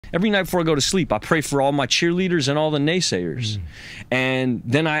Every night before I go to sleep, I pray for all my cheerleaders and all the naysayers. And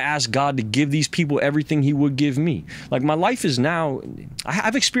then I ask God to give these people everything he would give me. Like, my life is now,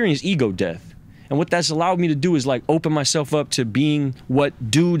 I've experienced ego death. And what that's allowed me to do is like open myself up to being what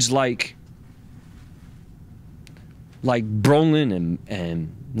dudes like Brolin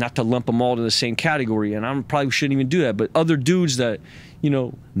and not to lump them all to the same category, and I probably shouldn't even do that, but other dudes that, you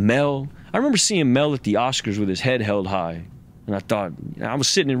know, Mel. I remember seeing Mel at the Oscars with his head held high, and I thought, I was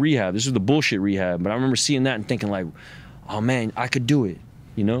sitting in rehab. This was the bullshit rehab, but I remember seeing that and thinking like, oh man, I could do it,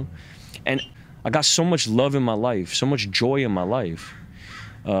 you know? And I got so much love in my life, so much joy in my life.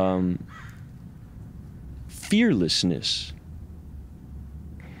 Fearlessness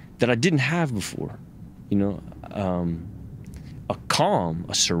that I didn't have before, you know? A calm,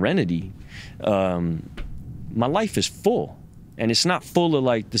 a serenity. My life is full, and it's not full of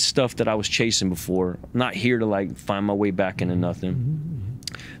like the stuff that I was chasing before. I'm not here to like find my way back into nothing.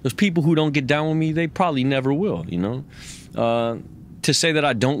 Those people who don't get down with me, they probably never will, you know? To say that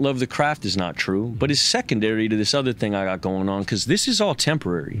I don't love the craft is not true, but it's secondary to this other thing I got going on, because this is all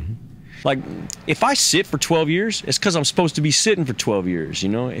temporary. Like, if I sit for 12 years, it's because I'm supposed to be sitting for 12 years, you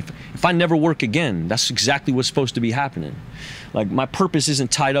know? If I never work again, that's exactly what's supposed to be happening. Like, my purpose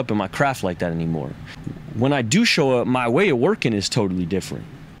isn't tied up in my craft like that anymore. When I do show up, my way of working is totally different.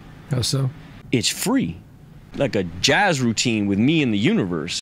 How so? It's free. Like a jazz routine with me and the universe.